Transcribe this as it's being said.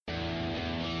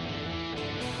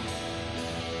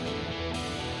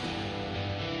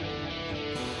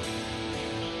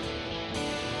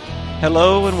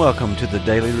Hello and welcome to the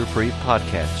Daily Reprieve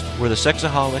Podcast, where the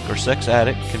sexaholic or sex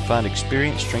addict can find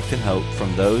experience, strength, and hope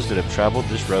from those that have traveled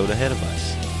this road ahead of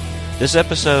us. This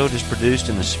episode is produced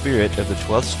in the spirit of the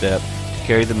 12th step to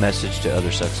carry the message to other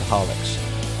sexaholics.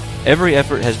 Every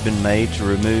effort has been made to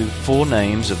remove full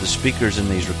names of the speakers in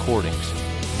these recordings.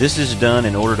 This is done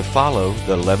in order to follow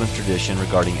the 11th tradition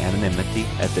regarding anonymity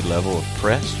at the level of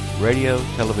press, radio,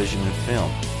 television, and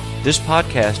film. This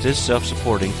podcast is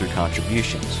self-supporting through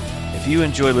contributions. If you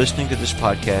enjoy listening to this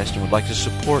podcast and would like to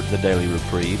support the Daily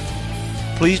Reprieve,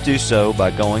 please do so by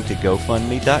going to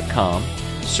GoFundMe.com,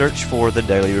 search for the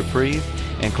Daily Reprieve,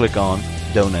 and click on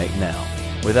Donate Now.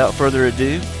 Without further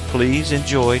ado, please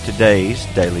enjoy today's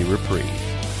Daily Reprieve.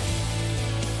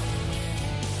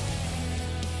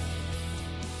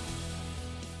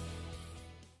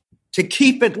 To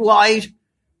keep it light,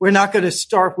 we're not going to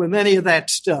start with any of that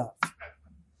stuff.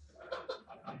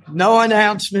 No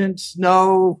announcements,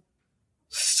 no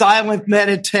silent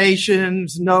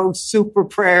meditations, no super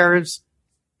prayers.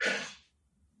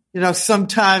 You know,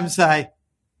 sometimes I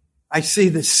see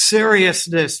the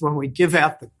seriousness when we give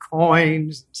out the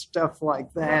coins and stuff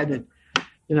like that. And,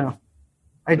 you know,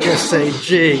 I just say,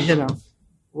 gee, you know,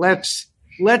 let's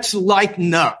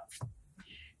lighten up.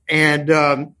 And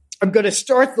I'm going to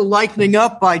start the lightening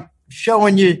up by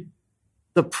showing you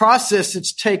the process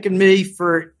it's taken me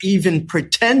for even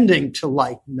pretending to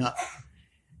lighten up.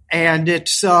 And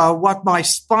it's what my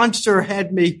sponsor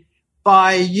had me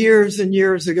buy years and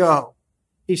years ago.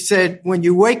 He said, when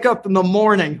you wake up in the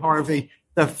morning, Harvey,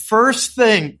 the first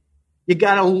thing you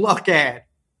got to look at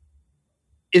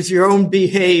is your own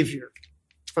behavior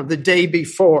from the day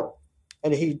before.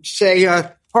 And he'd say,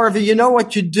 Harvey, you know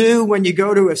what you do when you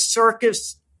go to a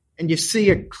circus and you see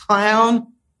a clown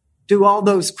do all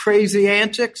those crazy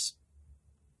antics?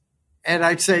 And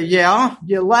I'd say, yeah,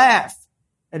 you laugh.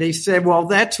 And he said, well,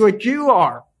 that's what you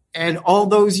are. And all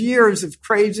those years of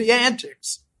crazy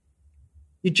antics,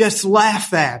 you just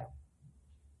laugh at him.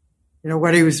 You know,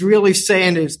 what he was really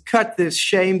saying is cut this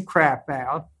shame crap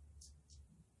out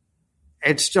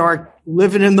and start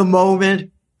living in the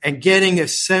moment and getting a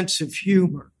sense of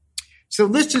humor. So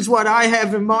this is what I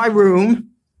have in my room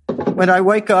when I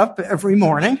wake up every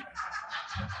morning.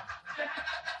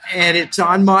 And it's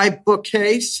on my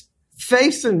bookcase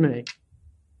facing me.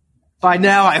 By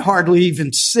now, I hardly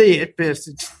even see it because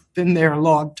it's been there a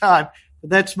long time.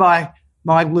 But that's my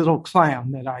little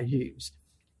clown that I use.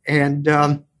 And,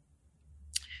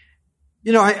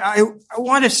 you know, I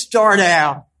want to start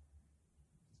out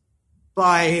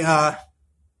by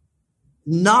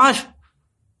not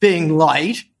being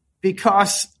light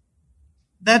because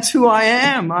that's who I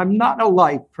am. I'm not a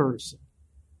light person.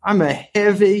 I'm a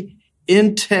heavy,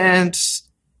 intense,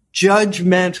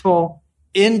 judgmental,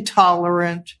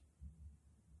 intolerant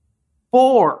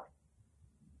bore.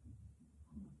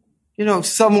 You know,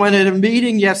 someone at a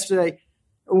meeting yesterday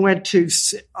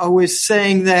was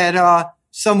saying that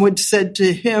someone said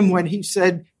to him when he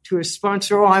said to his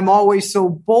sponsor, oh, I'm always so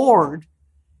bored.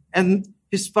 And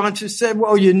his sponsor said,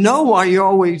 well, you know why you're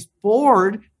always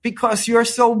bored? Because you're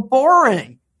so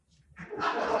boring.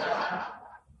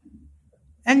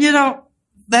 And, you know,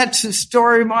 that's the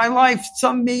story of my life.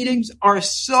 Some meetings are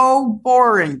so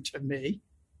boring to me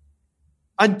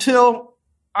until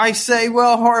I say,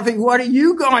 well, Harvey, what are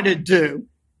you going to do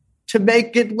to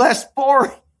make it less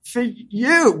boring for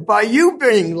you by you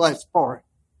being less boring?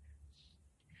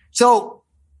 So,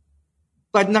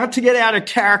 but not to get out of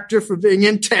character for being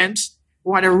intense, I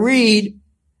want to read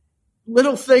a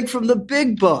little thing from the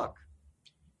big book.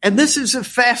 And this is a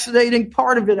fascinating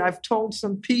part of it. I've told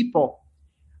some people.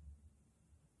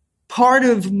 Part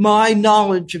of my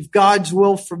knowledge of God's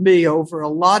will for me over a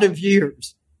lot of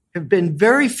years have been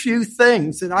very few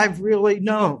things that I've really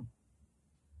known.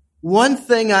 One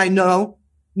thing I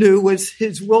knew was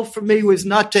his will for me was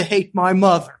not to hate my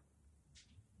mother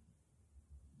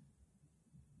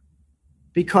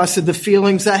because of the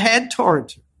feelings I had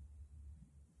towards her.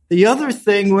 The other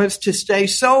thing was to stay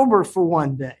sober for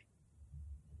one day.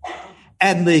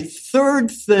 And the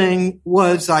third thing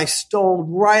was I stole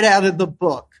right out of the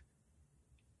book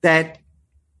that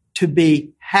to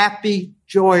be happy,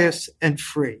 joyous, and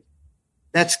free.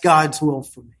 That's God's will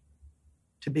for me,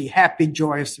 to be happy,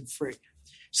 joyous, and free.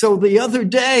 So the other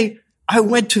day, I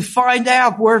went to find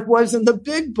out where it was in the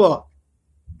big book.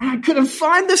 I couldn't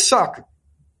find the sucker.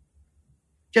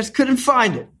 Just couldn't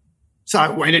find it. So I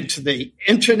went into the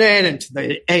internet, into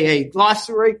the AA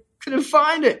glossary, couldn't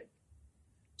find it.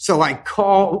 So I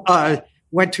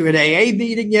went to an AA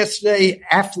meeting yesterday.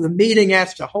 After the meeting,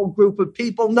 asked a whole group of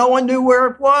people. No one knew where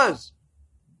it was.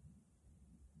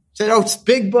 Said, oh, it's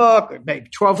big book, or maybe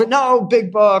 12. No,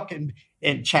 big book, and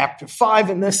in chapter 5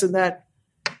 and this and that.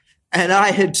 And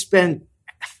I had spent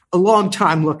a long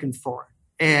time looking for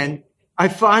it. And I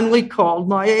finally called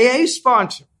my AA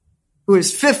sponsor, who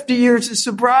has 50 years of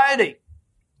sobriety.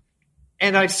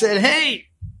 And I said, hey,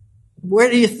 where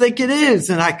do you think it is?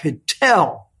 And I could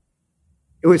tell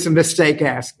it was a mistake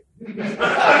asking.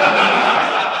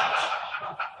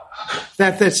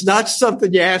 That's not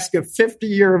something you ask a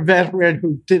 50-year veteran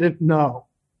who didn't know.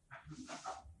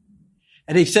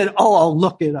 And he said, oh, I'll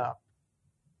look it up.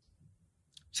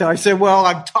 So I said, well,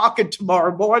 I'm talking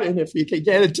tomorrow morning. If you can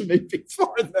get it to me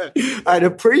before then, I'd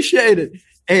appreciate it.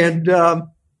 And I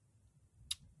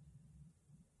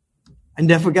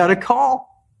never got a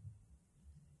call.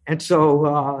 And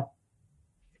so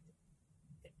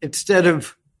instead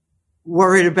of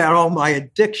worried about all my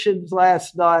addictions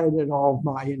last night and all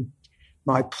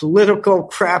my political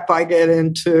crap I get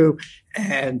into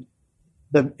and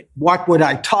what would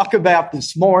I talk about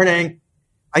this morning,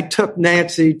 I took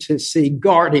Nancy to see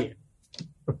Guardian,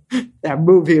 that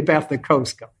movie about the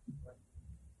Coast Guard,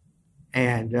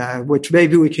 and which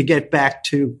maybe we could get back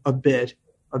to a bit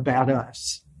about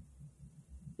us,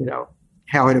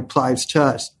 how it applies to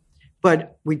us.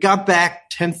 But we got back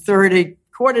 10:30,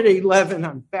 10:45.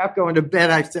 I'm about going to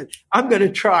bed. I said, I'm going to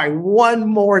try one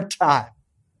more time.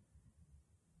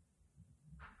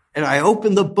 And I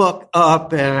opened the book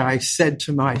up and I said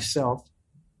to myself,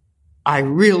 I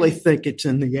really think it's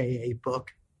in the AA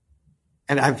book.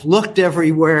 And I've looked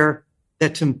everywhere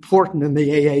that's important in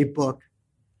the AA book.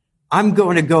 I'm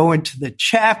going to go into the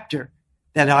chapter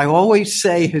that I always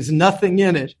say has nothing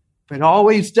in it, but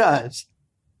always does,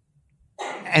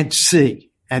 and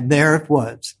see. And there it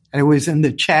was. And it was in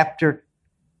the chapter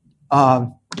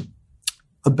about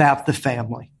the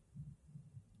family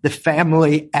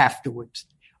afterwards.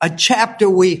 A chapter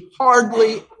we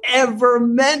hardly ever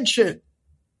mention.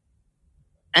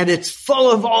 And it's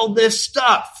full of all this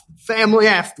stuff, family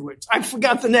afterwards. I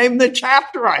forgot the name of the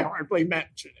chapter. I hardly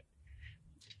mentioned it.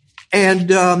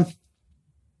 And I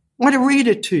want to read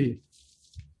it to you.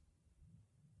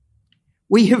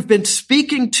 We have been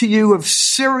speaking to you of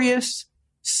serious,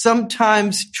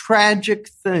 sometimes tragic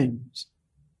things.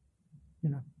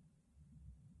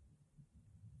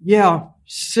 Yeah,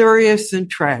 serious and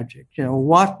tragic.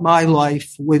 What my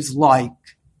life was like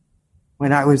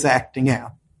when I was acting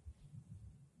out.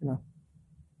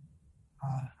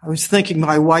 I was thinking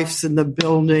my wife's in the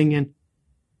building and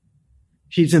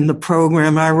she's in the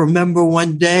program. I remember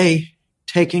one day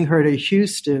taking her to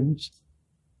Houston's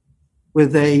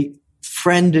with a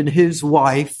friend and his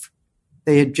wife.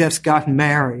 They had just gotten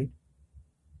married.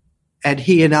 And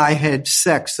he and I had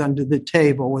sex under the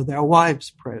table with our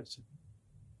wives present.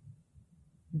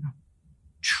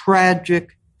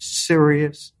 Tragic,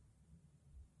 serious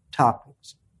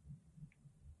topics.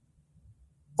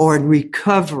 Or in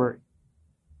recovery,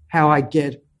 how I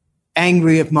get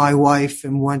angry at my wife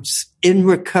and once in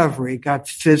recovery got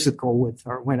physical with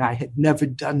her when I had never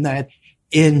done that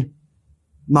in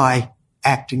my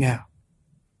acting out.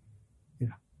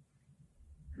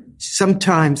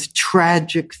 Sometimes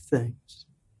tragic things,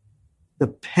 the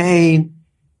pain,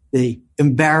 the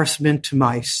embarrassment to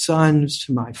my sons,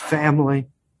 to my family,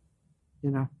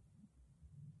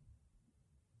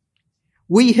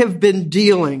 We have been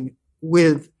dealing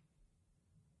with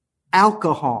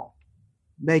alcohol,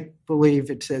 make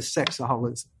believe it says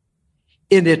sexaholism,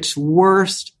 in its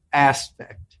worst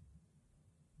aspect.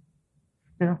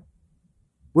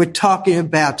 We're talking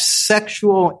about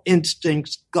sexual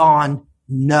instincts gone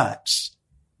nuts.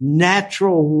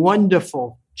 Natural,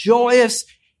 wonderful, joyous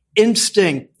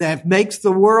instinct that makes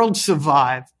the world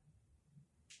survive.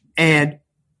 And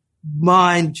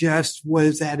mine just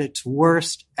was at its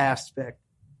worst aspect.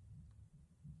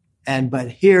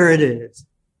 But here it is.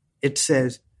 It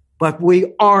says, but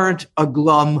we aren't a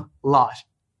glum lot.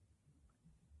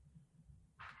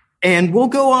 And we'll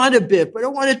go on a bit, but I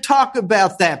want to talk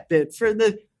about that bit for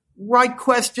the right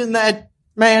question that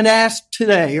man asked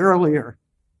today, earlier.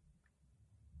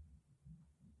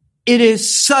 It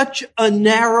is such a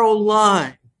narrow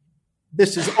line.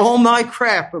 This is all my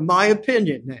crap, in my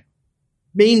opinion now.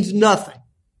 Means nothing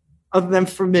other than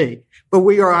for me. But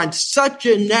we are on such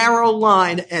a narrow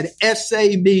line at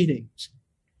SA meetings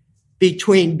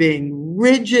between being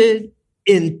rigid,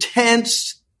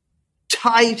 intense,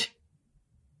 tight,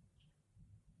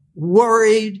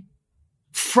 worried,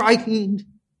 frightened,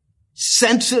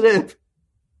 sensitive,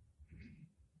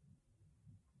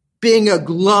 being a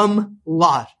glum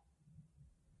lot.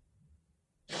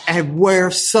 and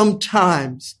where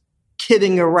sometimes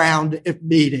kidding around at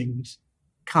meetings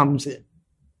comes in.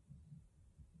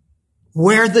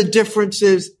 Where the difference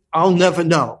is, I'll never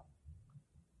know,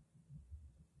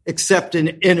 except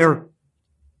in inner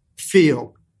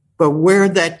field. But where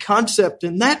that concept,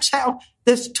 and that's how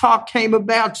this talk came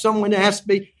about. Someone asked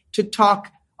me to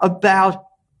talk about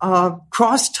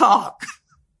crosstalk.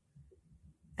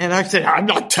 And I said, I'm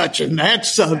not touching that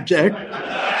subject.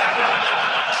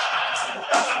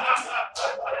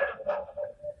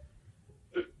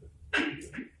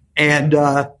 And,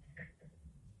 but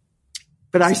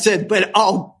I said, but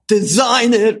I'll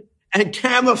design it and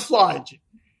camouflage it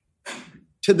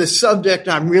to the subject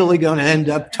I'm really going to end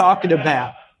up talking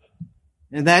about.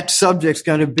 And that subject's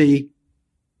going to be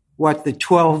what the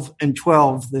 12 and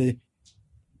 12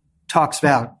 talks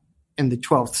about in the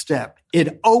 12th step.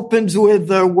 It opens with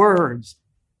the words,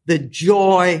 the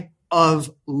joy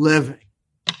of living.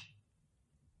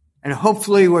 And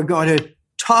hopefully we're going to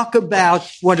talk about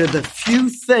one of the few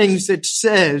things it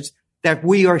says that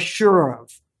we are sure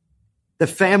of. The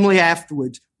family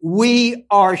afterwards. We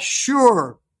are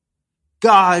sure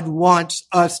God wants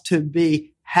us to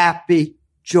be happy,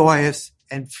 joyous,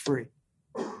 and free.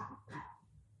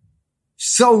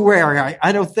 So rare.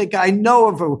 I don't think I know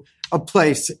of a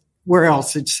place where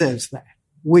else it says that.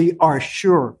 We are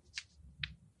sure.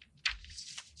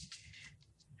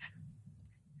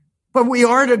 But we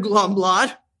aren't a glum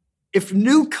lot. If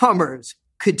newcomers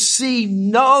could see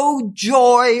no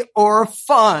joy or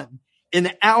fun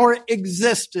in our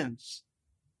existence,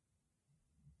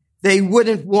 they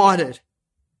wouldn't want it.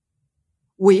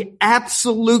 We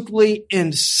absolutely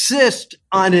insist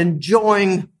on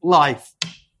enjoying life.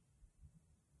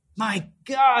 My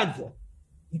God,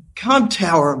 you come to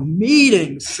our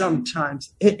meetings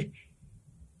sometimes.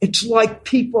 It's like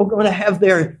people are going to have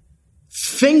their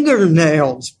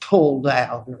fingernails pulled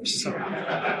out or something.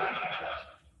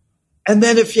 And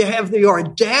then if you have the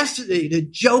audacity to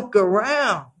joke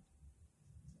around,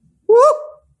 whoop!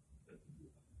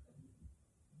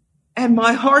 And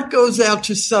my heart goes out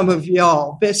to some of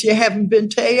y'all. Bet you haven't been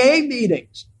to AA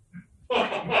meetings.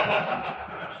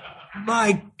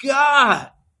 My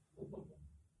God.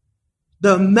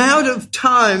 The amount of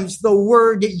times the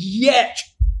word yet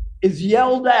is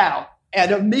yelled out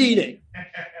at a meeting,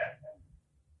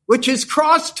 which is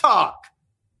crosstalk.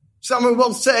 Someone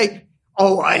will say,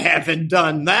 oh, I haven't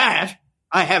done that.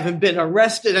 I haven't been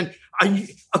arrested. And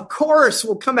a chorus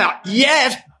will come out,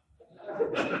 yet.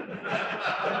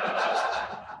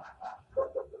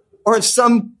 Or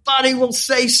somebody will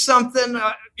say something,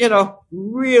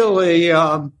 really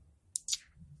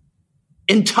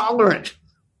intolerant.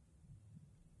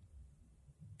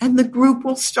 And the group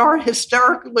will start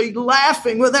hysterically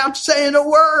laughing without saying a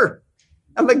word.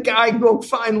 And the guy will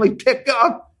finally pick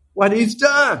up what he's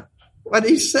done, what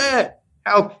he said,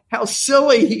 how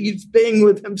silly he's being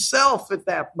with himself at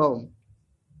that moment.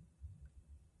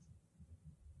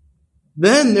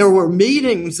 Then there were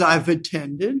meetings I've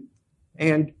attended,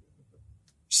 and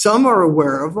some are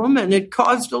aware of them, and it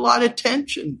caused a lot of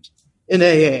tension in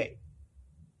AA,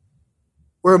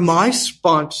 where my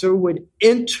sponsor would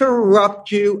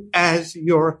interrupt you as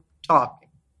you're talking.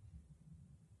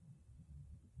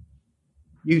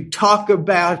 You talk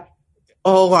about,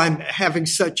 oh, I'm having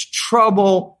such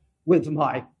trouble with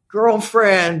my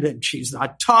girlfriend, and she's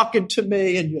not talking to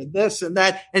me, and you're this and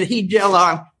that, and he'd yell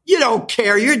out, you don't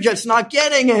care, you're just not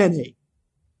getting any.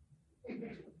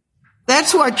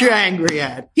 That's what you're angry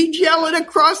at. He'd yell it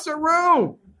across the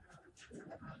room.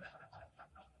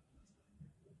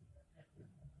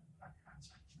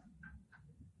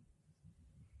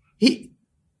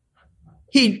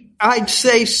 I'd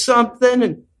say something,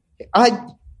 and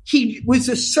he was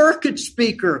a circuit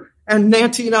speaker, and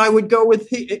Nancy and I would go with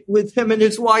him and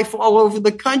his wife all over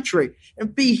the country,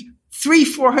 and be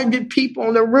 300-400 people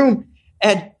in the room,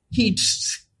 and he'd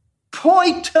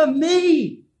point to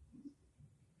me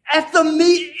at the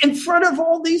meet in front of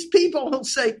all these people. He'll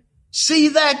say, see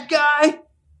that guy?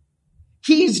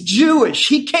 He's Jewish.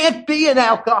 He can't be an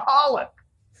alcoholic.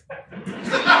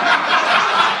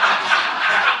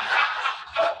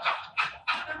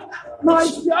 My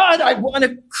God, I want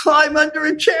to climb under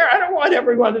a chair. I don't want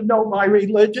everyone to know my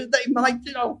religion. They might,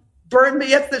 burn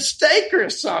me at the stake or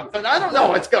something. I don't know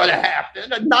what's going to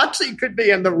happen. A Nazi could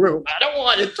be in the room. I don't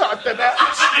want to talk to that.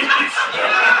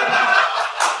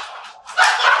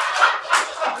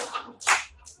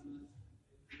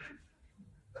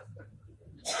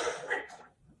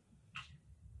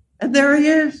 And there he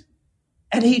is.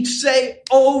 And he'd say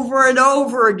over and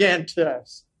over again to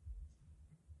us,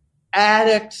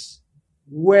 addicts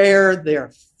wear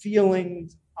their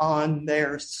feelings on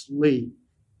their sleeve.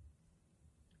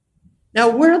 Now,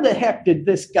 where the heck did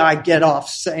this guy get off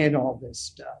saying all this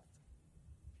stuff?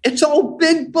 It's all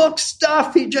big book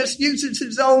stuff. He just uses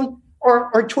his own,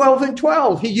 or 12 and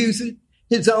 12. He uses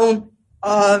his own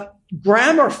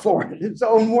grammar for it, his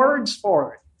own words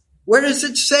for it. Where does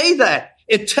it say that?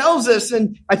 It tells us,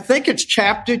 and I think it's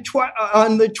chapter 12,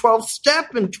 on the 12th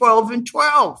step in 12 and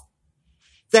 12,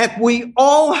 that we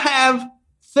all have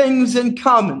things in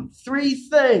common, 3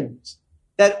 things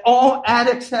that all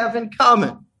addicts have in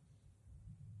common.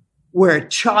 We're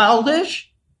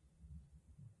childish,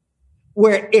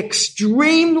 we're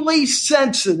extremely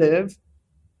sensitive,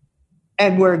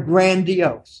 and we're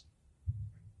grandiose.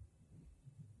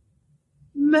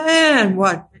 Man,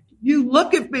 what? You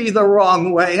look at me the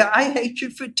wrong way. I hate you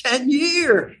for 10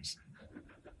 years.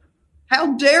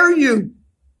 How dare you?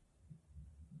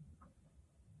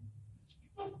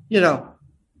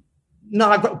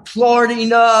 Not applaud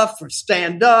enough or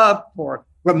stand up or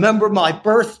remember my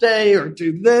birthday or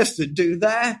do this or do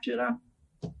that,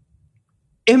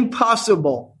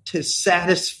 Impossible to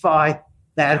satisfy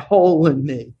that hole in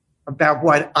me about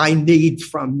what I need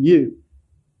from you.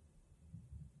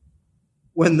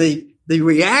 When the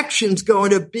reaction's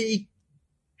going to be,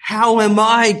 how am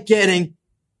I getting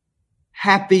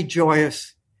happy,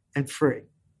 joyous, and free?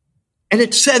 And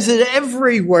it says it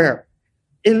everywhere.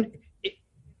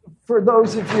 For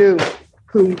those of you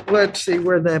who, let's see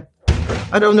where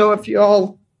I don't know if you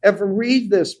all ever read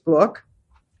this book,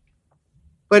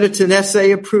 but it's an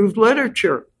essay-approved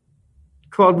literature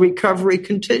called Recovery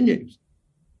Continues.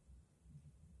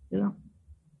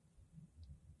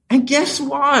 And guess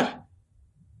what?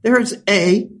 There's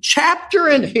a chapter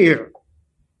in here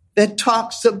that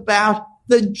talks about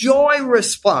the joy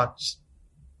response.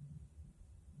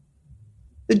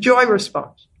 The joy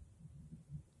response.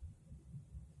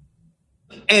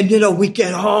 And, we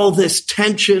get all this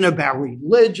tension about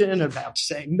religion, about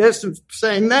saying this and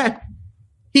saying that.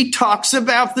 He talks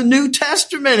about the New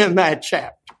Testament in that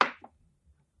chapter.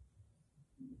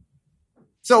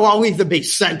 So I'll either be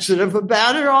sensitive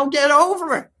about it or I'll get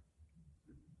over it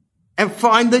and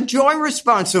find the joy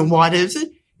response. And what is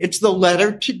it? It's the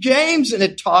letter to James, and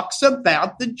it talks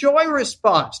about the joy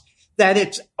response, that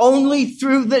it's only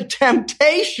through the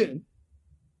temptation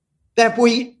that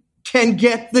we can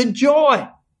get the joy.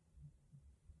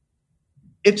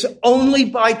 It's only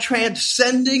by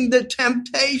transcending the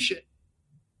temptation.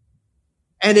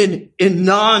 And in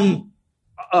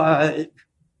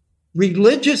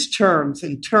non-religious terms,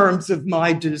 in terms of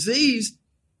my disease,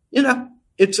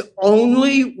 it's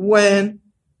only when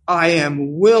I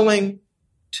am willing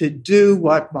to do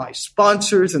what my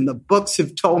sponsors and the books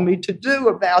have told me to do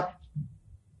about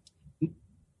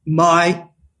my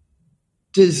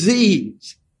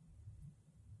disease.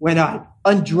 When I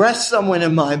undress someone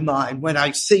in my mind, when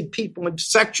I see people in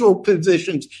sexual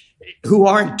positions who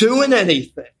aren't doing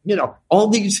anything, all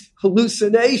these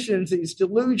hallucinations, these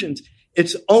delusions,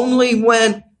 it's only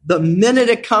when the minute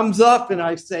it comes up and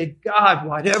I say, God,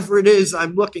 whatever it is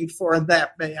I'm looking for in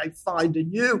that, may I find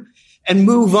in you, and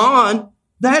move on,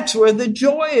 that's where the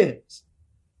joy is.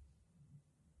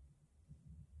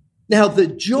 Now, the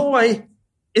joy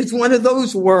is one of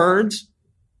those words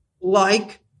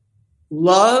like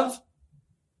love,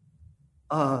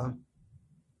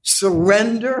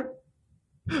 surrender,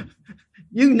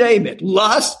 you name it,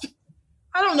 lust.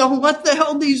 I don't know what the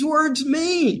hell these words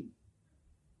mean.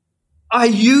 I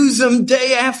use them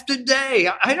day after day.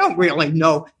 I don't really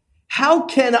know. How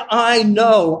can I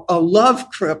know a love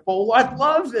cripple what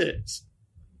love is?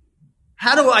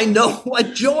 How do I know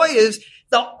what joy is?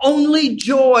 The only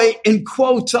joy, in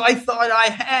quotes, I thought I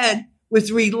had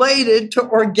was related to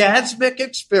orgasmic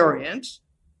experience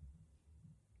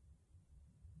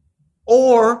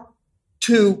or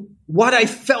to what I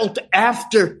felt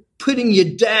after putting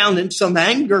you down in some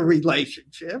anger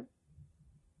relationship,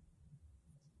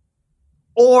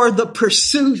 or the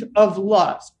pursuit of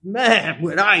lust. Man,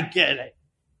 would I get a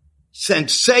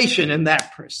sensation in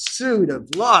that pursuit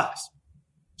of lust.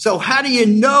 So how do you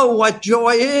know what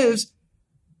joy is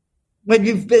when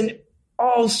you've been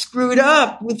all screwed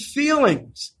up with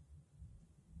feelings?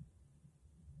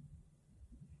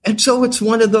 And so it's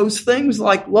one of those things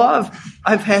like love.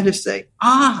 I've had to say,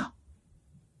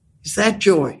 is that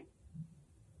joy?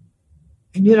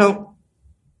 And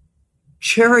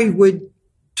Sherry would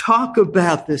talk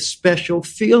about this special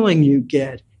feeling you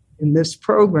get in this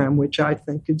program, which I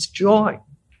think is joy.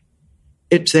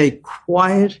 It's a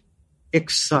quiet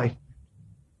excitement.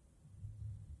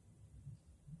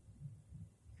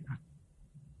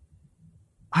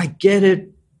 I get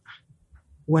it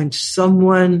when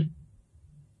someone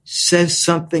says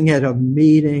something at a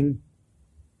meeting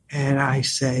and I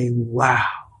say, wow,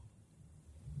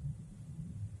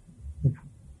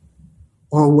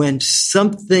 or when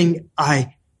something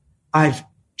I've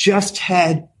just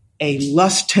had a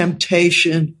lust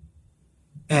temptation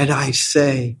and I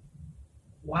say,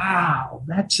 wow,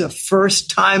 that's the first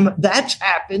time that's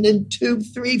happened in 2,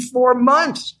 3, 4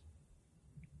 months.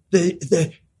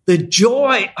 The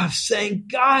joy of saying,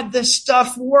 God, this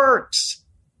stuff works.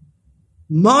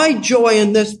 My joy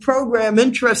in this program,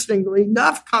 interestingly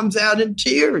enough, comes out in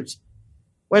tears.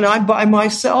 When I'm by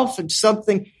myself and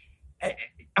something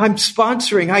I'm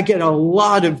sponsoring, I get a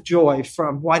lot of joy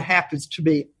from what happens to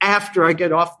me after I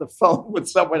get off the phone with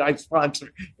someone I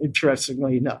sponsor,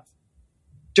 interestingly enough.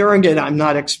 During it, I'm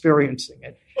not experiencing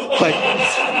it. But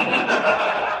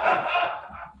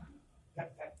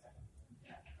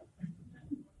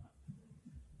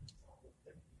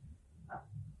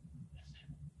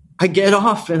I get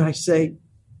off and I say,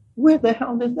 where the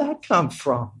hell did that come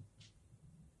from?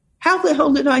 How the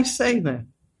hell did I say that?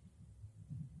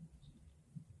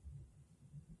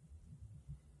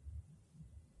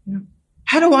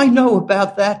 How do I know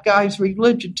about that guy's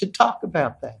religion to talk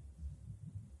about that?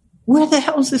 Where the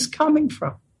hell is this coming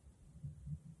from?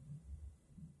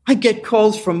 I get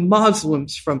calls from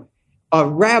Muslims, from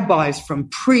rabbis, from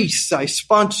priests. I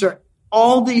sponsor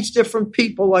all these different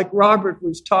people like Robert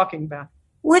was talking about.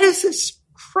 Where does this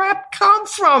crap come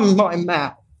from, my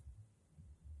mouth?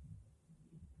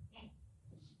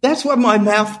 That's what my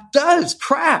mouth does,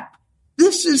 crap.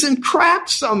 This isn't crap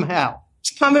somehow.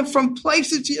 It's coming from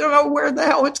places you don't know where the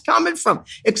hell it's coming from,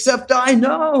 except I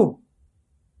know.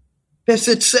 As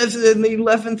it says it in the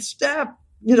 11th step,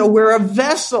 we're a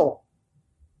vessel.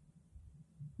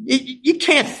 You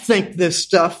can't think this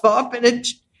stuff up, and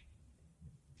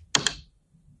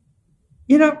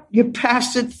you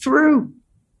pass it through.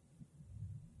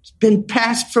 It's been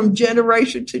passed from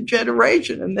generation to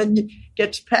generation, and then it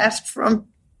gets passed from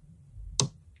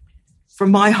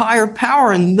my higher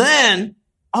power, and then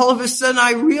all of a sudden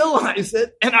I realize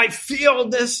it, and I feel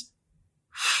this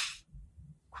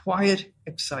quiet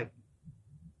excitement.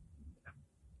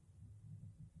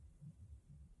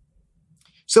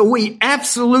 So we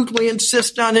absolutely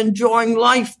insist on enjoying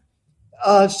life.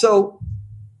 Lust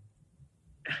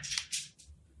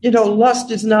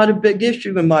is not a big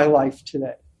issue in my life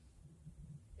today.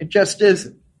 It just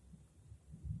isn't.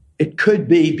 It could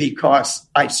be because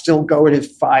I still go to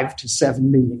 5 to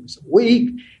 7 meetings a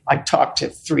week. I talk to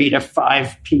 3 to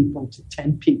 5 people to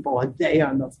 10 people a day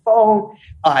on the phone.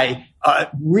 I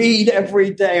read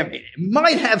every day. I mean, it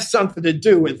might have something to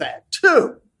do with that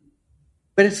too.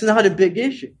 But it's not a big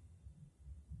issue.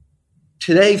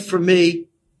 Today, for me,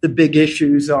 the big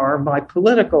issues are my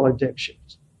political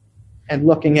addictions and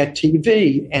looking at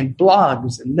TV and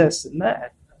blogs and this and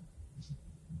that.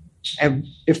 And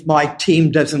if my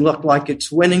team doesn't look like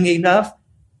it's winning enough,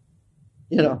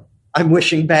 I'm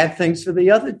wishing bad things for the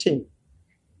other team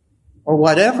or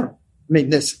whatever. I mean,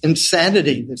 this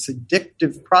insanity, this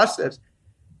addictive process.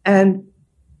 And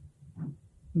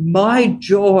my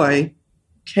joy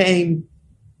came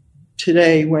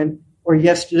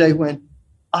yesterday when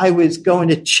I was going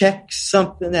to check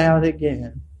something out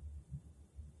again.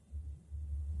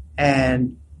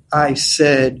 And I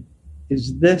said,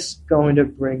 is this going to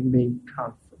bring me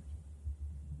comfort?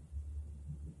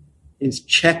 Is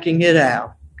checking it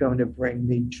out going to bring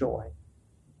me joy?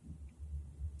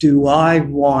 Do I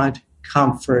want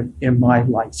comfort in my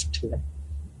life today?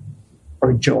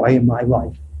 Or joy in my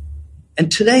life?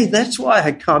 And today, that's why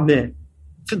I come in.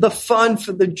 For the fun,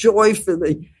 for the joy, for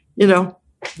the,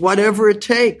 whatever it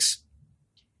takes.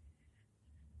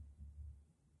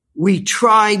 We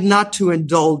try not to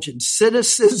indulge in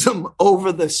cynicism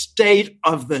over the state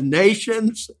of the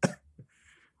nations,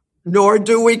 nor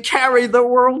do we carry the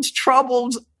world's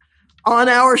troubles on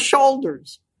our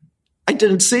shoulders. I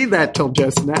didn't see that till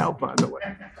just now, by the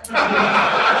way.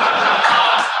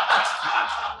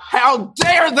 How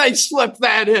dare they slip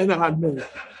that in on me?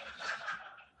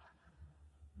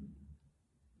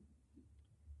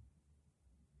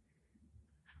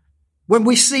 When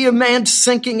we see a man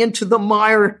sinking into the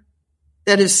mire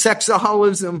that is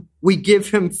sexaholism, we give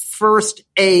him first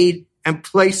aid and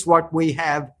place what we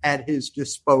have at his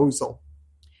disposal.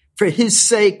 For his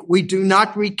sake, we do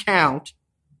not recount.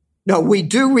 No, we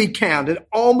do recount and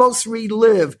almost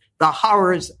relive the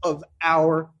horrors of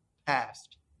our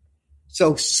past.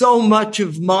 So much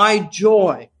of my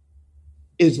joy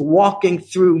is walking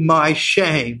through my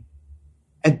shame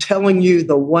and telling you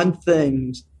the one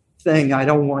thing I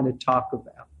don't want to talk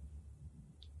about.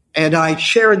 And I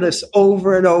share this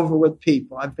over and over with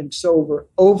people. I've been sober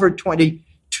over 22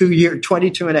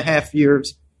 and a half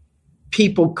years.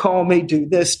 People call me, do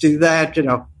this, do that,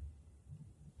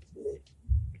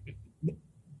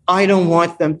 I don't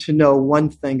want them to know one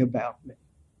thing about me.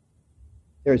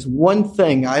 There's one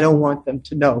thing I don't want them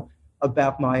to know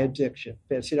about my addiction.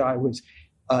 Because,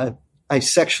 I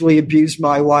sexually abused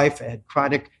my wife. I had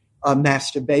chronic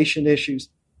masturbation issues.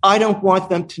 I don't want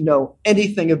them to know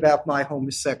anything about my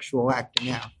homosexual acting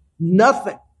out.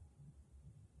 Nothing.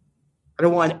 I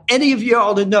don't want any of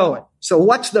y'all to know it. So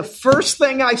what's the first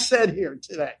thing I said here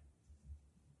today?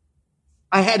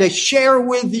 I had to share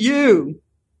with you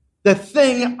the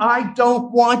thing I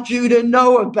don't want you to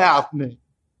know about me.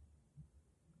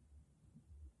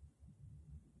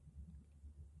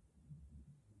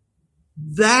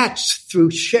 That's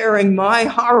through sharing my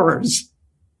horrors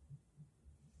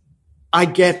I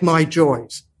get my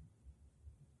joys.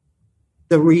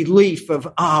 The relief of,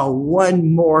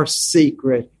 one more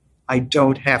secret I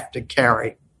don't have to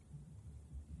carry.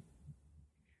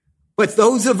 But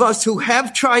those of us who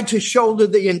have tried to shoulder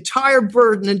the entire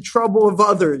burden and trouble of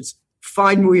others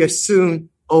find we are soon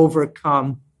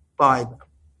overcome by them.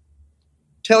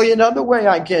 Tell you another way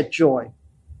I get joy.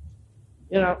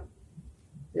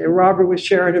 Robert was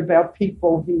sharing about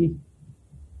people he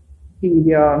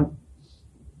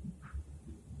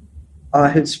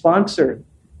had sponsored.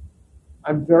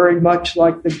 I'm very much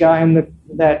like the guy in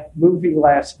that movie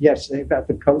yesterday about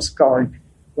the Coast Guard,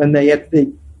 when they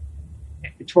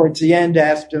towards the end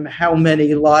asked him, how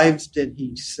many lives did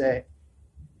he say?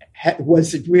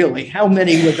 Was it really? How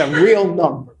many were the real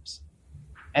numbers?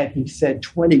 And he said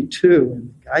 22.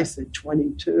 And the guy said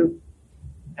 22.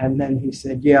 And then he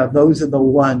said, yeah, those are the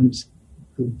ones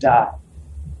who died,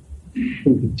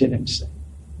 who he didn't say.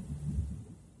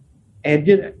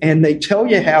 And they tell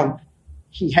you how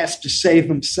he has to save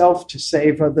himself to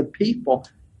save other people.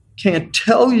 Can't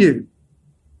tell you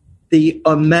the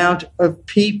amount of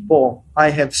people I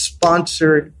have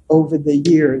sponsored over the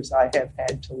years I have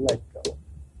had to let go.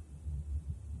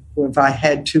 Or if I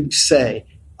had to say,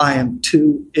 I am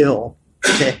too ill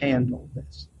to handle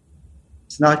this.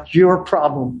 It's not your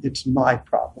problem, it's my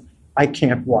problem. I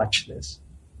can't watch this.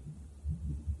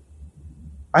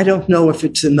 I don't know if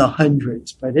it's in the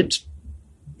hundreds, but it's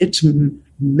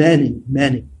many,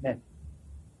 many, many.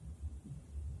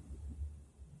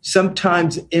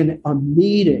 Sometimes in a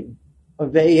meeting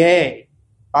of AA,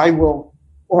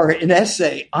 or an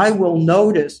essay, I will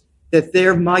notice that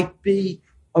there might be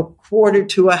a quarter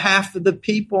to a half of the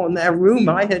people in that room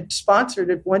I had sponsored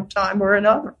at one time or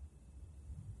another.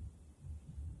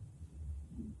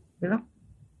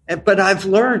 But I've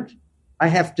learned I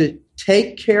have to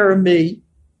take care of me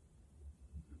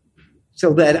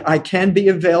so that I can be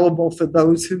available for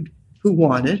those who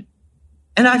want it.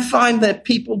 And I find that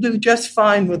people do just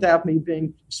fine without me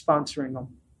sponsoring them.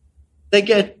 They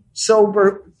get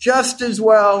sober just as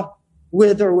well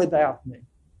with or without me.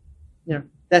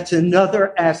 That's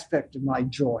another aspect of my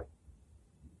joy,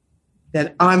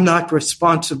 that I'm not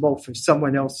responsible for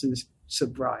someone else's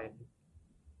sobriety.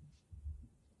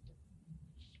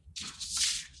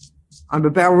 I'm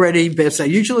about ready, but I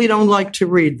usually don't like to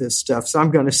read this stuff, so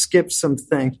I'm going to skip some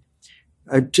things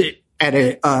at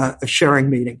a sharing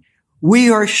meeting. We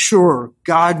are sure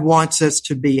God wants us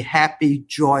to be happy,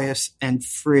 joyous, and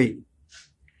free.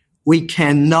 We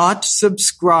cannot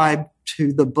subscribe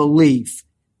to the belief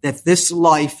that this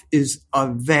life is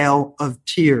a vale of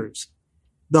tears,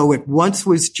 though it once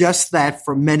was just that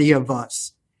for many of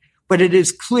us. But it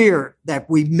is clear that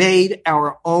we made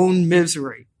our own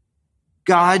misery.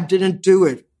 God didn't do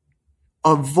it.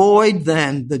 Avoid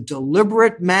then the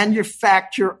deliberate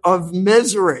manufacture of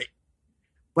misery.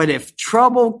 But if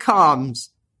trouble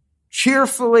comes,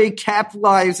 cheerfully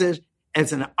capitalize it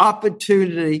as an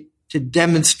opportunity to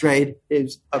demonstrate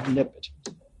his omnipotence.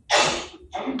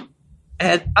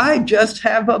 And I just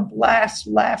have a blast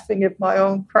laughing at my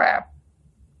own crap.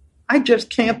 I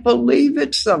just can't believe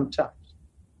it sometimes.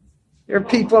 There are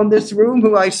people in this room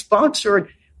who I sponsor, and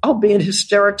I'll be in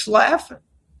hysterics laughing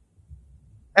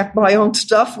at my own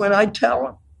stuff when I tell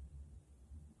them.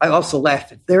 I also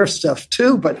laugh at their stuff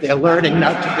too, but they're learning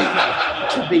not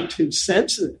to be too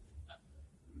sensitive.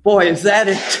 Boy, is that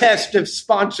a test of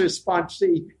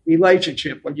sponsor-sponsee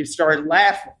relationship when you start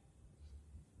laughing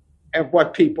at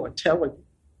what people are telling you.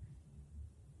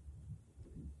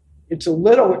 It's a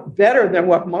little better than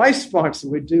what my sponsor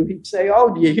would do. He'd say,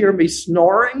 "Oh, do you hear me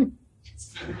snoring?"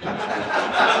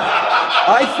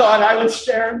 I thought I was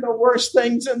sharing the worst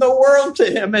things in the world to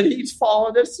him, and he's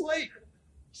fallen asleep.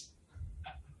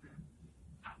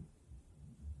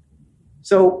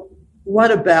 So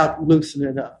what about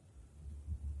loosening up?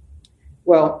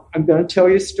 Well, I'm going to tell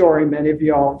you a story many of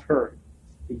you all have heard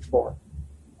before.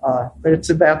 But it's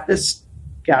about this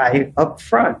guy up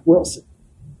front, Wilson.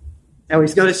 Now,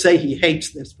 he's going to say he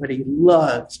hates this, but he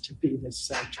loves to be the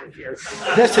center here.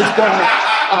 This is going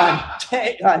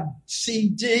on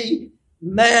CD.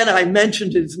 Man, I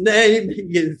mentioned his name. He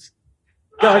is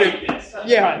going to,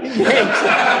 yeah, he hates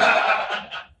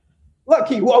it. Look,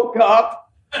 he woke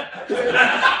up.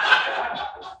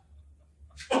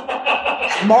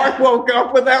 Mark woke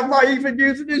up without my even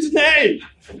using his name.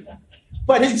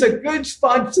 But he's a good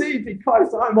sponsee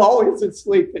because I'm always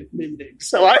asleep at meetings.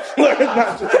 So I've learned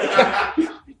not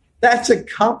to. That's a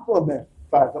compliment,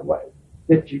 by the way,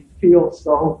 that you feel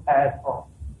so at home,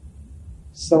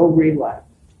 so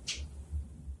relaxed.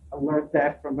 I learned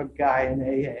that from a guy in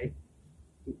AA.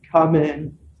 He'd come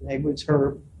in, his name was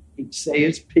Herb, he'd say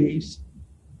his piece.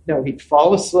 No, he'd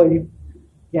fall asleep,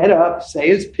 get up, say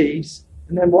his piece,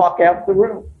 and then walk out the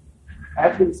room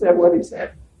after he said what he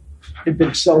said. He'd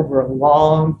been sober a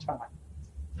long time.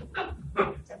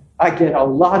 I get a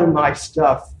lot of my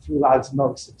stuff through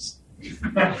osmosis.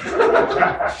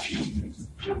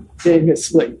 Being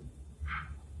asleep.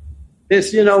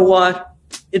 This, you know what?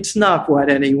 It's not what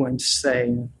anyone's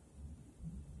saying.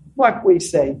 What we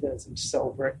say doesn't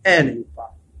sober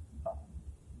anybody.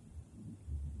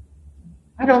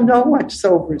 I don't know what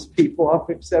sobers people up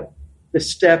except the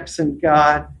steps and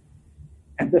God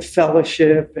and the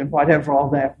fellowship and whatever all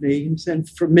that means. And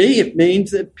for me, it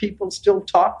means that people still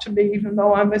talk to me even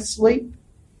though I'm asleep,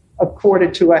 a quarter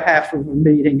to a half of a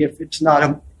meeting if it's not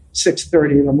a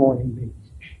 6:30 in the morning meeting.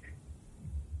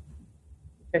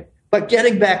 Okay. But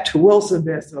getting back to Wilson,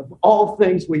 of all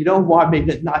things, we don't want me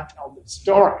to not tell the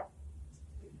story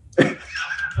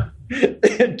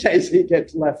in case he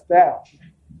gets left out.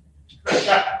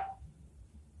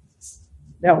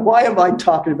 Now, why am I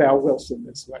talking about Wilson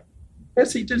this way?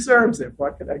 Yes, he deserves it.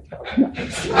 What can I tell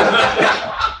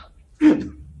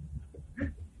you?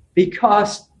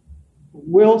 Because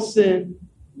Wilson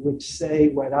would say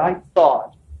what I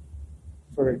thought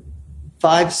for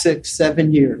 5, 6,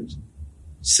 7 years,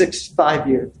 5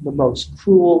 years, the most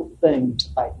cruel things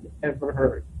I've ever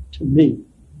heard to me.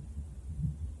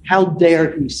 How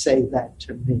dare he say that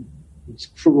to me? These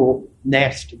cruel,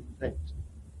 nasty things.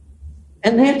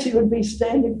 And Nancy would be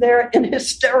standing there in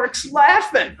hysterics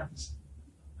laughing.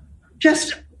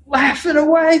 Just laughing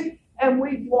away. And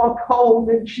we'd walk home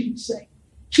and she'd say,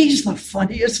 he's the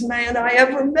funniest man I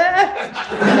ever met.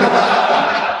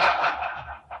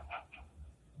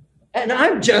 And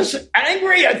I'm just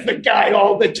angry at the guy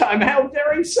all the time. How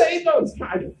dare he say those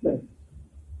kind of things?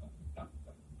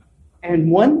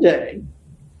 And one day,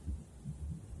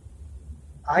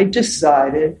 I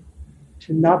decided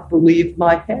to not believe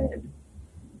my head,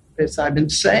 as I've been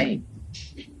saying.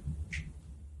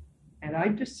 And I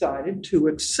decided to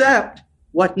accept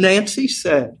what Nancy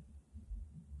said,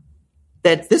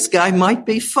 that this guy might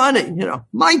be funny,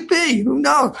 might be, who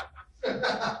knows?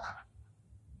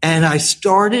 And I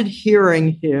started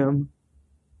hearing him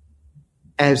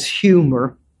as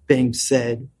humor being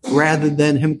said rather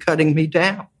than him cutting me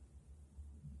down.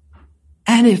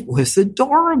 And it was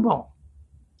adorable.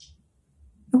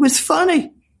 It was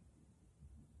funny.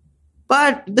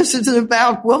 But this isn't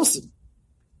about Wilson.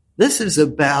 This is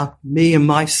about me and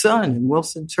my son. And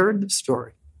Wilson's heard the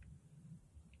story.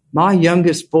 My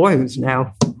youngest boy, who's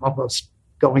now almost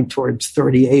going towards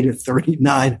 38 or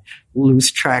 39,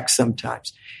 lose track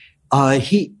sometimes.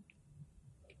 He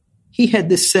had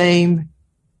the same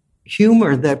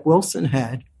humor that Wilson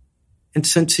had. And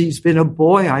since he's been a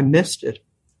boy, I missed it.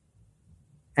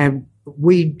 And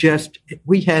we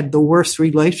had the worst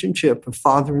relationship of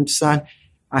father and son.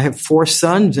 I have 4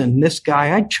 sons, and this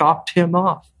guy, I chopped him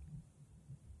off.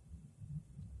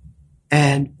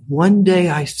 And one day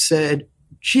I said,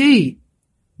 gee,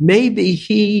 maybe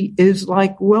he is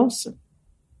like Wilson,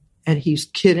 and he's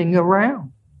kidding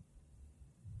around.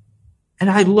 And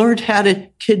I learned how to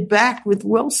kid back with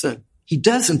Wilson. He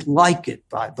doesn't like it,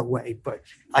 by the way, but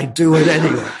I do it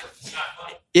anyway.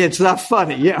 It's not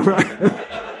funny, yeah, right?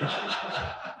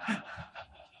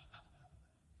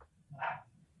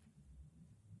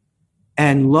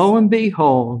 And lo and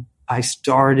behold, I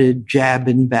started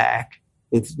jabbing back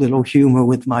with little humor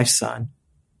with my son,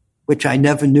 which I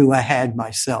never knew I had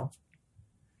myself.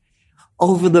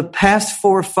 Over the past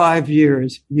 4 or 5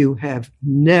 years, you have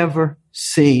never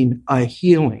seen a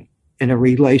healing in a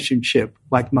relationship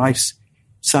like my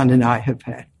son and I have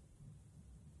had.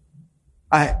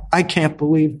 I can't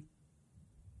believe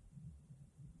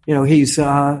it.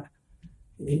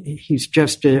 He's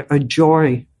just a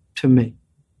joy to me.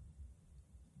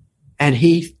 And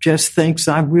he just thinks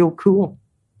I'm real cool.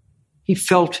 He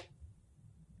felt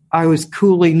I was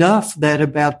cool enough that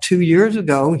about 2 years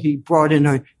ago, he brought in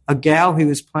a gal he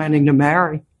was planning to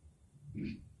marry.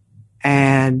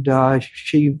 And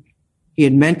he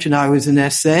had mentioned I was an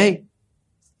SA.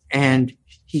 And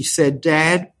he said,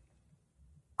 Dad,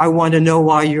 I want to know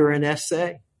why you're an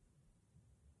SA.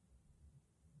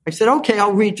 I said, okay,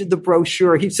 I'll read you the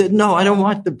brochure. He said, no, I don't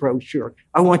want the brochure.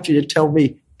 I want you to tell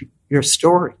me your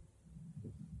story.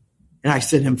 And I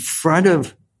said, in front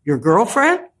of your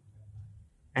girlfriend?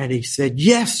 And he said,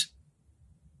 yes.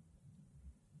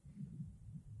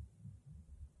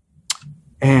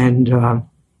 And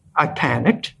I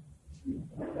panicked.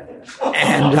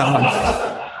 And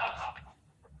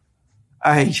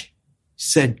I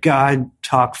said, God,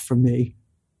 talk for me.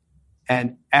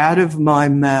 And out of my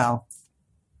mouth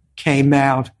came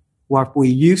out what we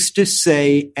used to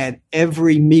say at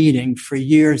every meeting for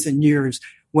years and years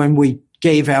when we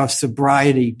gave our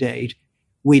sobriety date.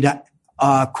 We'd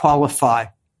qualify.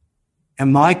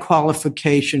 And my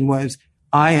qualification was,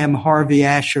 I am Harvey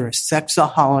Asher, a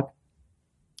sexaholic,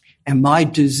 and my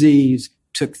disease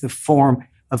took the form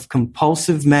of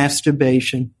compulsive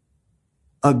masturbation,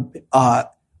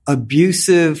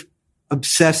 abusive,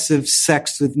 obsessive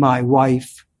sex with my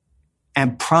wife,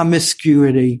 and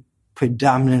promiscuity,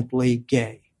 predominantly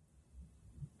gay.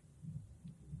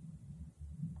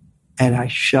 And I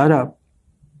shut up.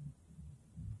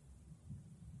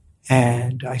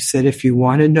 And I said, if you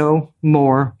want to know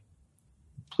more,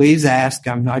 please ask.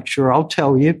 I'm not sure I'll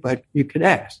tell you, but you could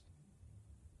ask.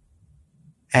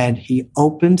 And he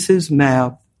opens his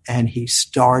mouth and he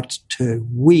starts to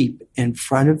weep in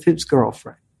front of his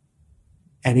girlfriend.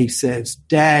 And he says,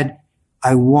 Dad,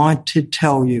 I want to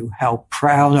tell you how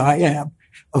proud I am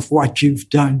of what you've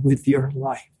done with your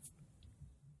life.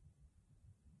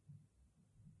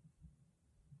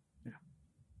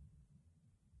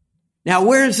 Now,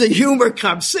 where's the humor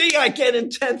come? See, I get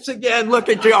intense again. Look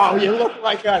at you all. You look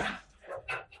like a...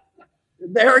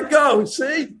 There it goes,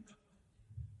 see?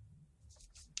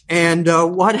 And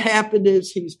what happened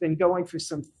is he's been going for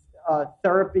some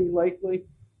therapy lately.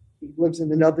 He lives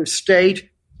in another state.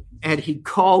 And he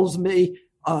calls me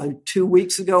 2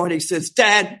 weeks ago and he says,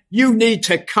 Dad, you need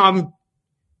to come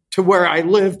to where I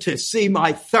live to see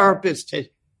my therapist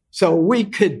so we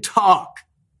could talk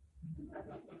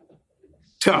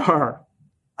to her.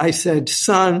 I said,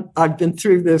 son, I've been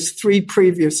through this 3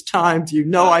 previous times. You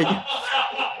know I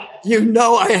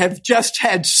have just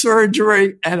had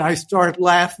surgery. And I start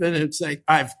laughing and say,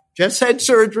 I've just had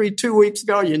surgery 2 weeks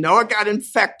ago. You know I got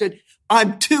infected.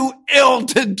 I'm too ill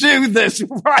to do this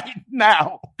right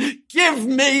now. Give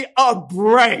me a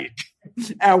break.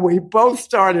 And we both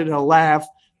started to laugh.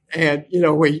 And,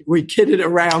 we kidded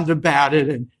around about it.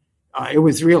 And it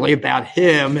was really about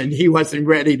him. And he wasn't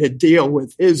ready to deal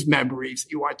with his memories.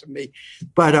 He wanted me.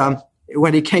 But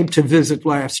when he came to visit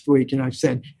last week, and I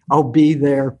said, I'll be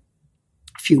there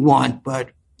if you want.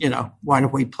 But, why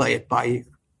don't we play it by ear?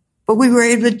 But we were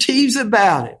able to tease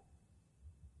about it.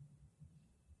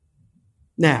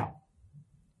 Now,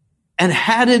 and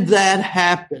how did that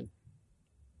happen?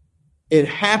 It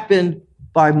happened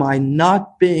by my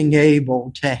not being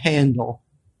able to handle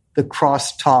the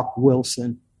crosstalk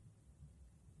Wilson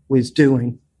was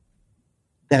doing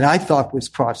that I thought was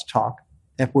crosstalk,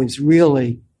 that was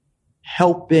really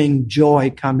helping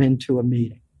joy come into a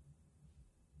meeting.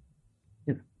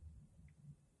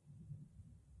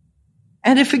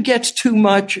 And if it gets too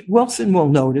much, Wilson will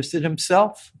notice it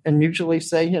himself and usually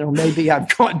say, maybe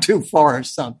I've gone too far or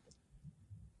something.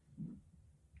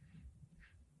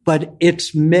 But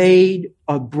it's made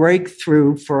a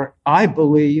breakthrough for, I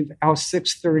believe, our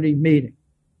 6:30 meeting.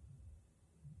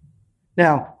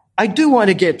 Now, I do want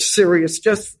to get serious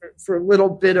just for a little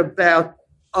bit about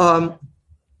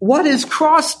what is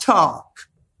crosstalk.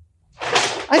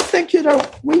 I think,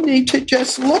 we need to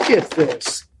just look at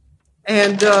this.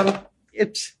 And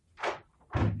it's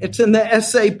in the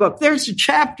essay book. There's a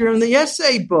chapter in the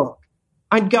essay book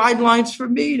on guidelines for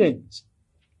meetings.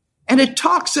 And it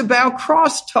talks about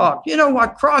crosstalk. You know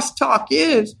what crosstalk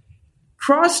is?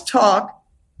 Crosstalk,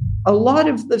 a lot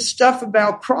of the stuff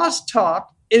about crosstalk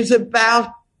is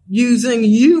about using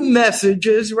you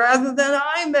messages rather than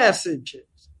I messages.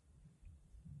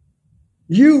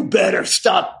 You better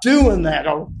stop doing that.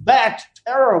 Oh, that's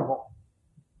terrible.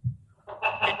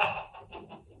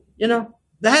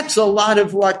 That's a lot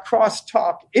of what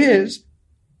crosstalk is.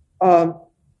 But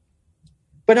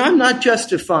I'm not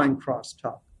justifying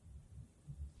crosstalk.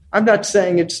 I'm not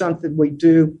saying it's something we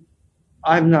do.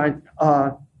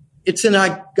 It's in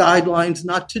our guidelines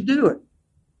not to do it.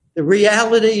 The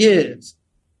reality is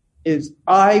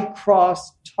I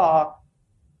crosstalk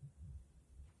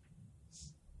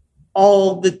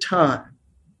all the time,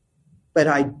 but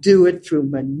I do it through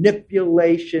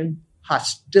manipulation,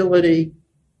 hostility.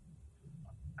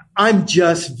 I'm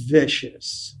just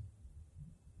vicious.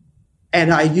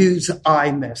 And I use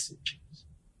iMessages.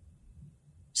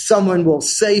 Someone will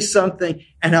say something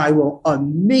and I will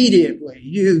immediately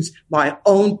use my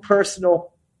own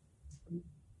personal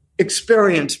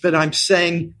experience, but I'm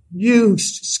saying,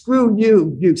 screw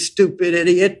you, you stupid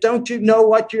idiot. Don't you know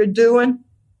what you're doing?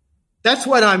 That's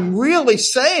what I'm really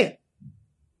saying.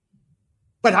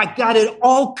 But I got it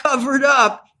all covered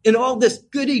up in all this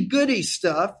goody-goody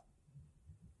stuff.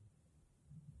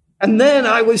 And then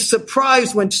I was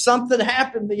surprised when something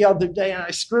happened the other day and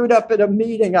I screwed up at a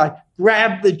meeting. I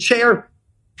grabbed the chair.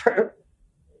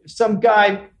 Some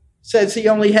guy says he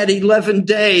only had 11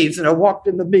 days. And I walked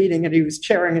in the meeting and he was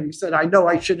chairing and he said, I know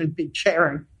I shouldn't be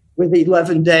chairing with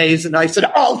 11 days. And I said,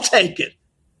 I'll take it.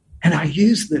 And I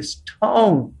used this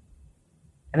tone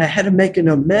and I had to make an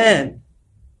amend.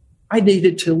 I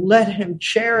needed to let him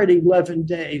chair at 11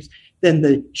 days. Then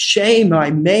the shame I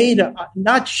made,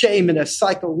 not shame in a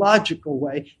psychological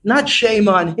way, not shame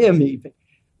on him even.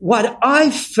 What I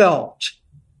felt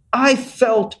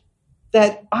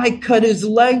that I cut his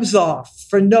legs off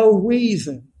for no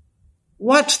reason.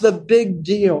 What's the big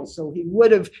deal? So he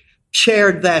would have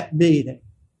chaired that meeting.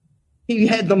 He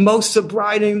had the most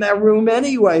sobriety in that room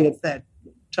anyway at that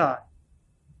time.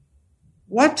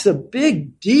 What's the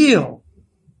big deal?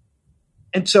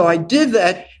 And so I did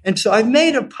that. And so I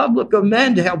made a public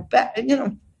amend. How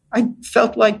bad, I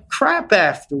felt like crap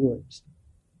afterwards.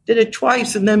 Did it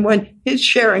twice. And then when his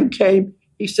sharing came,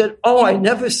 he said, oh, I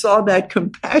never saw that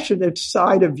compassionate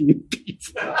side of you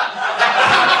before.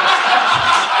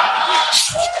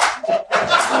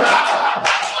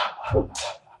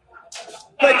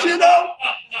 But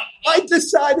I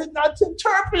decided not to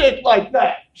interpret it like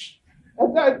that.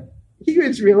 And then he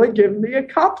was really giving me a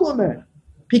compliment.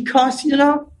 Because, he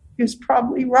was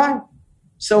probably right.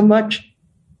 So much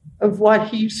of what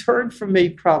he's heard from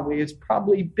me has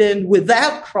probably been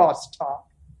without crosstalk.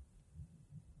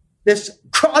 This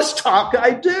crosstalk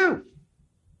I do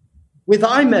with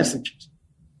iMessages.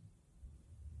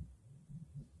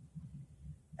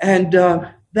 And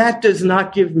that does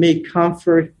not give me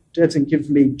comfort, doesn't give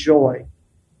me joy.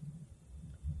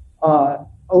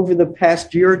 Over the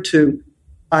past year or two,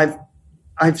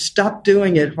 I've stopped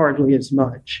doing it hardly as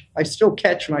much. I still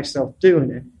catch myself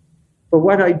doing it. But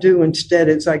what I do instead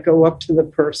is I go up to the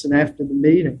person after the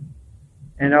meeting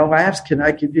and I'll ask, can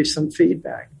I give you some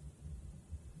feedback?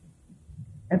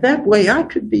 And that way I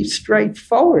could be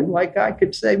straightforward. Like I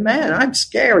could say, man, I'm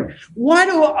scared. Why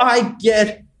do I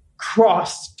get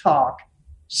crosstalk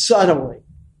subtly?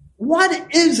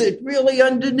 What is it really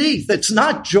underneath? It's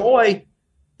not joy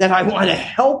that I want to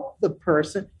help the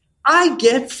person. I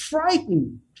get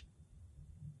frightened.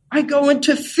 I go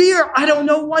into fear. I don't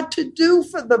know what to do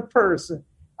for the person.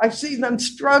 I see them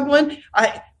struggling.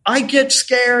 I get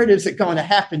scared. Is it going to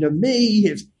happen to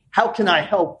me? How can I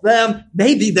help them?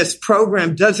 Maybe this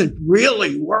program doesn't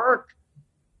really work.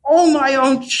 All my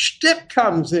own shtick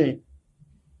comes in.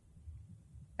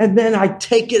 And then I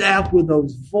take it out with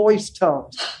those voice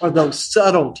tones or those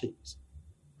subtleties.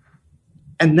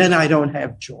 And then I don't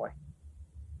have joy.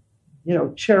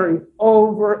 Cherry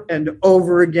over and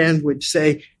over again would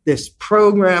say this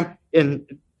program in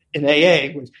AA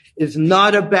is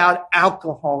not about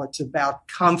alcohol. It's about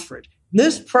comfort.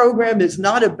 This program is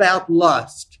not about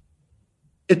lust.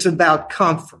 It's about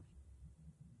comfort.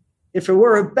 If it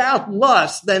were about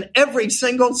lust, then every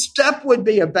single step would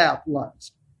be about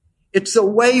lust. It's the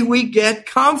way we get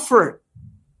comfort.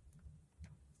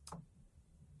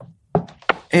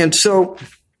 And so,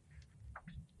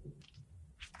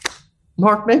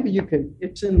 Mark, maybe you could,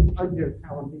 it's under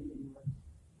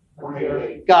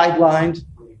guidelines.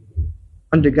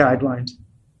 Under guidelines.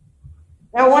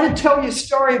 Now, I want to tell you a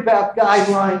story about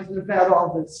guidelines and about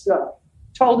all this stuff.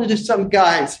 Told it to some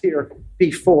guys here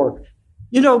before.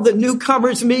 The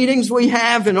newcomers meetings we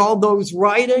have and all those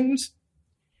writings.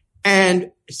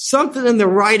 And something in the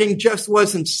writing just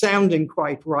wasn't sounding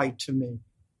quite right to me.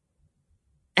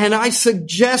 And I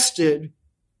suggested,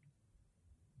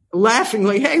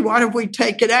 laughingly, hey, why don't we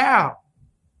take it out?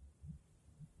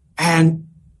 And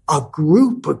a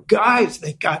group of guys,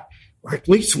 or at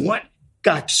least one,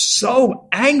 got so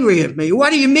angry at me.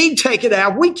 What do you mean take it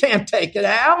out? We can't take it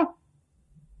out.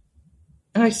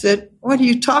 And I said, what are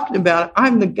you talking about?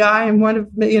 I'm the guy and one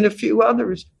of me and a few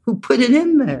others who put it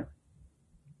in there.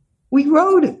 We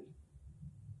wrote it.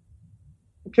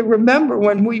 You can remember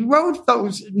when we wrote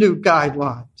those new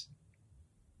guidelines.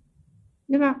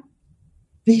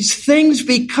 These things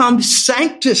become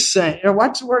sanctisane. Or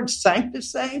what's the word,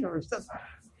 sanctisane? Or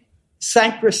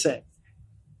sacrosanct.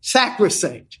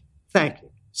 Sacrosanct. Thank you.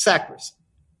 Sacrosanct.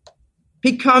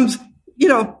 Becomes,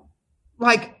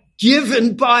 like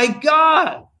given by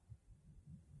God.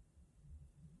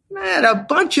 Man, a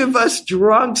bunch of us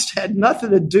drunks had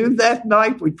nothing to do that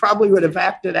night. We probably would have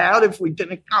acted out if we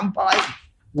didn't come by and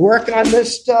work on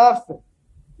this stuff.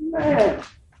 Man,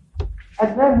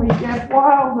 and then we get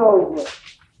wild over it.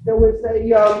 There was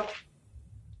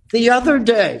the other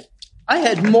day, I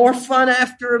had more fun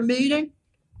after a meeting.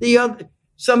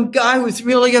 Some guy was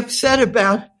really upset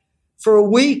about, for a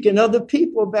week, and other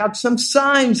people about some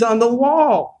signs on the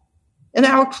wall in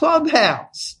our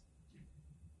clubhouse.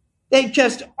 They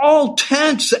just all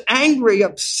tense, angry,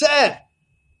 upset,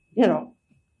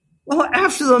 Well,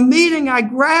 after the meeting, I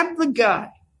grabbed the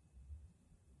guy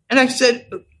and I said,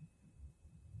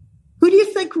 who do you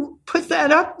think put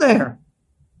that up there?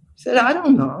 He said, I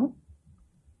don't know.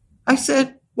 I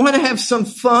said, want to have some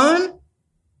fun?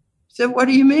 He said, what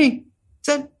do you mean? He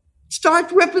said,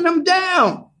 start ripping them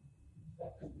down.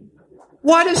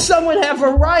 Why does someone have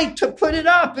a right to put it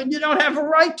up and you don't have a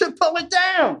right to pull it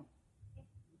down?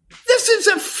 This is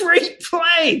a free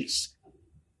place.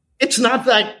 It's not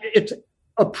like it's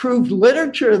approved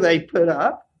literature they put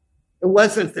up. It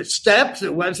wasn't the steps.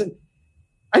 It wasn't.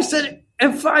 I said,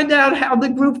 and find out how the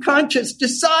group conscience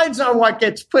decides on what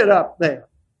gets put up there.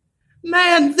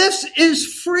 Man, this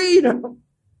is freedom.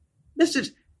 This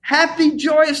is happy,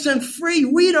 joyous, and free.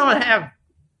 We don't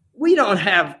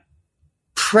have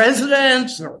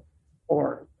presidents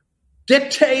or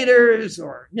dictators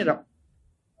or,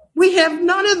 we have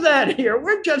none of that here.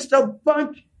 We're just a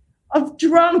bunch of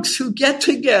drunks who get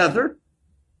together,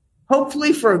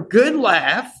 hopefully for a good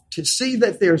laugh, to see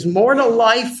that there's more to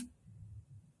life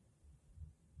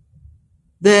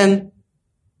than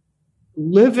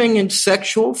living in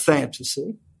sexual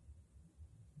fantasy,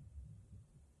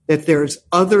 that there's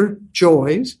other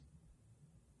joys.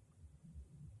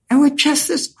 And we're just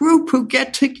this group who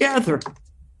get together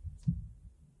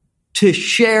to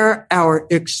share our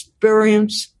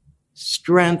experience,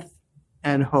 strength,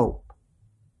 and hope.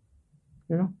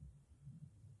 And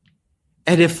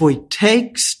if we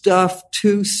take stuff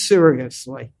too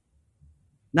seriously,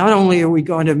 not only are we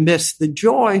going to miss the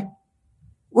joy,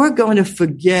 we're going to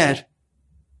forget,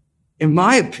 in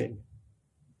my opinion,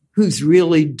 who's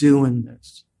really doing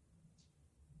this.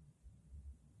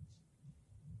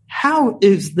 How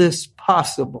is this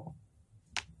possible?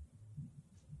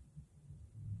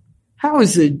 How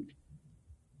is a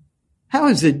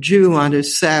Jew on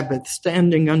his Sabbath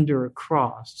standing under a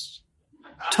cross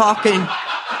talking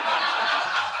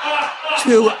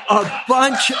to a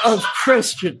bunch of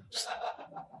Christians?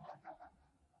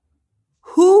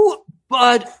 Who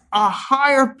but a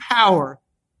higher power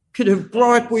could have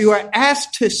brought? We were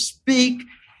asked to speak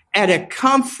at a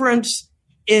conference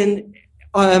in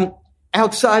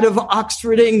outside of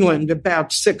Oxford, England,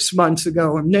 about 6 months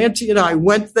ago. And Nancy and I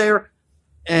went there,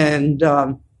 and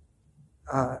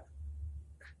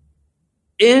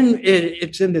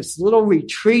it's in this little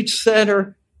retreat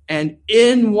center, and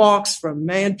in walks from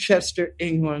Manchester,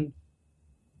 England,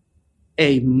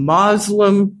 a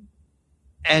Muslim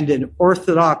and an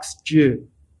Orthodox Jew,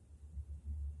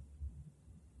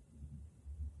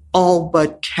 all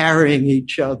but carrying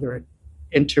each other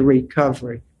into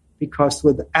recovery, because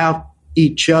without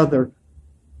each other,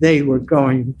 they were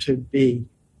going to be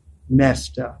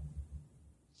messed up.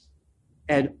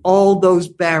 And all those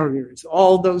barriers,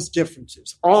 all those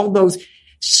differences, all those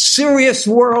serious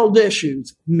world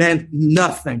issues meant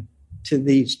nothing to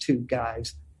these two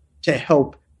guys to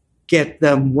help get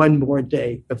them one more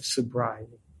day of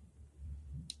sobriety.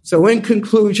 So in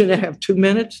conclusion, I have 2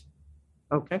 minutes.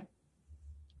 Okay.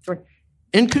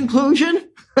 In conclusion,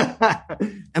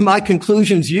 and my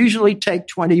conclusions usually take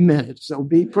 20 minutes, so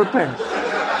be prepared.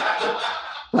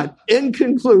 But in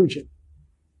conclusion,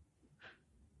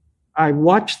 I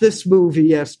watched this movie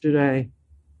yesterday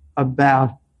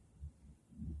about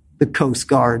the Coast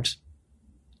Guards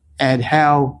and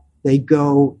how they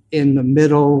go in the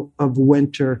middle of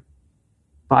winter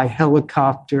by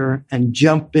helicopter and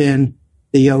jump in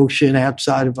the ocean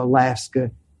outside of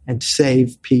Alaska and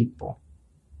save people,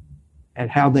 and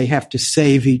how they have to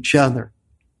save each other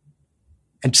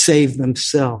and save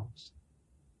themselves.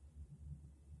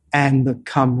 And the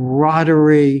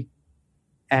camaraderie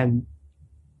and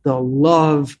the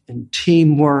love and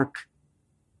teamwork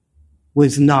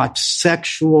was not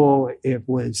sexual. It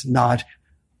was not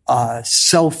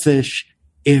selfish.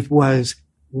 It was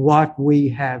what we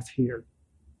have here.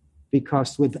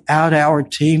 Because without our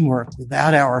teamwork,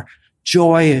 without our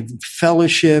joy and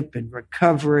fellowship and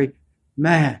recovery,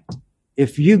 man,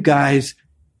 if you guys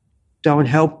don't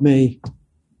help me,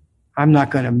 I'm not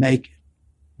going to make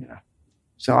it.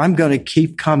 So I'm going to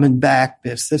keep coming back.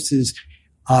 This is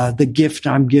the gift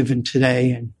I'm given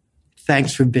today. And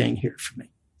thanks for being here for me.